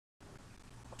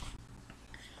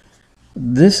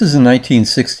This is a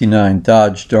 1969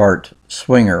 Dodge Dart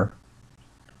Swinger.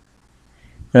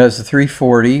 It has a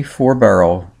 340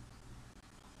 4-barrel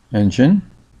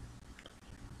engine.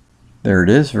 There it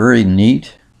is, very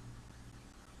neat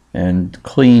and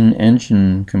clean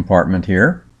engine compartment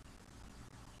here.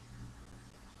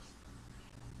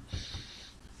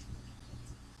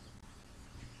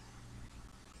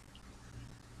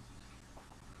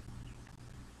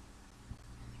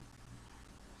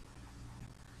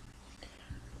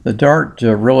 The Dart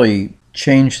really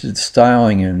changed its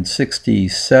styling in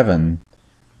 '67.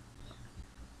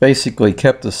 Basically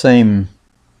kept the same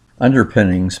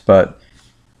underpinnings, but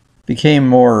became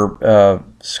more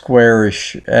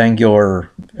squarish, angular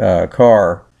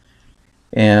car.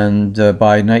 And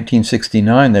by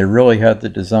 1969, they really had the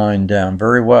design down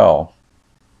very well.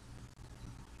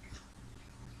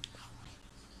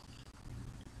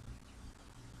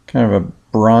 Kind of a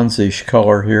bronzish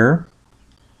color here,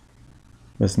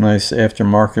 with nice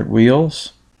aftermarket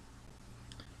wheels.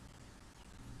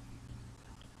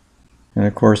 And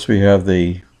of course we have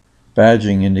the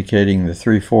badging indicating the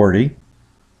 340.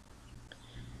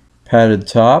 Padded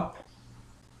top.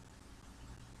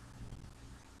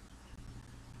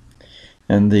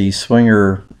 And the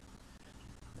Swinger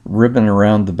ribbon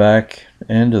around the back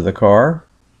end of the car.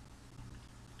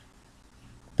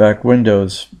 Back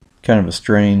window's kind of a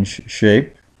strange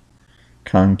shape,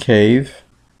 concave.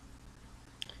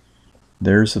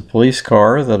 There's a police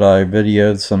car that I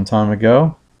videoed some time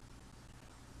ago.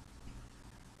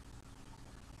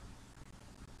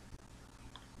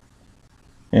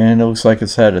 And it looks like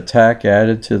it's had a tack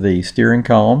added to the steering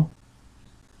column.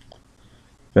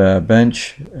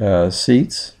 Bench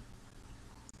seats.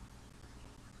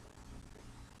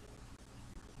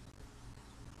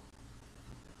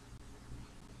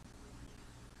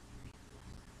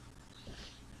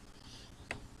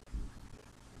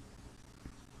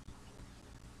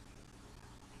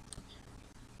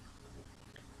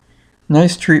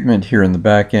 Nice treatment here in the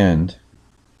back end.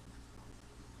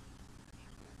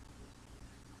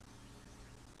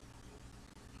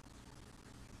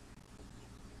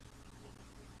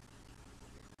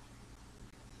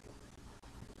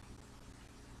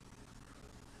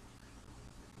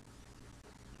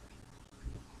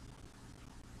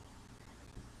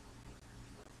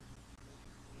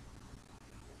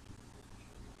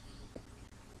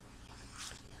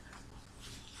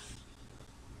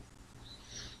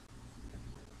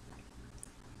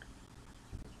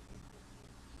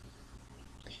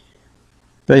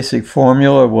 Basic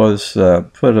formula was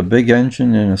put a big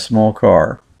engine in a small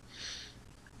car.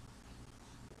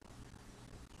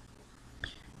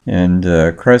 And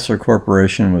Chrysler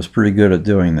Corporation was pretty good at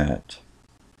doing that.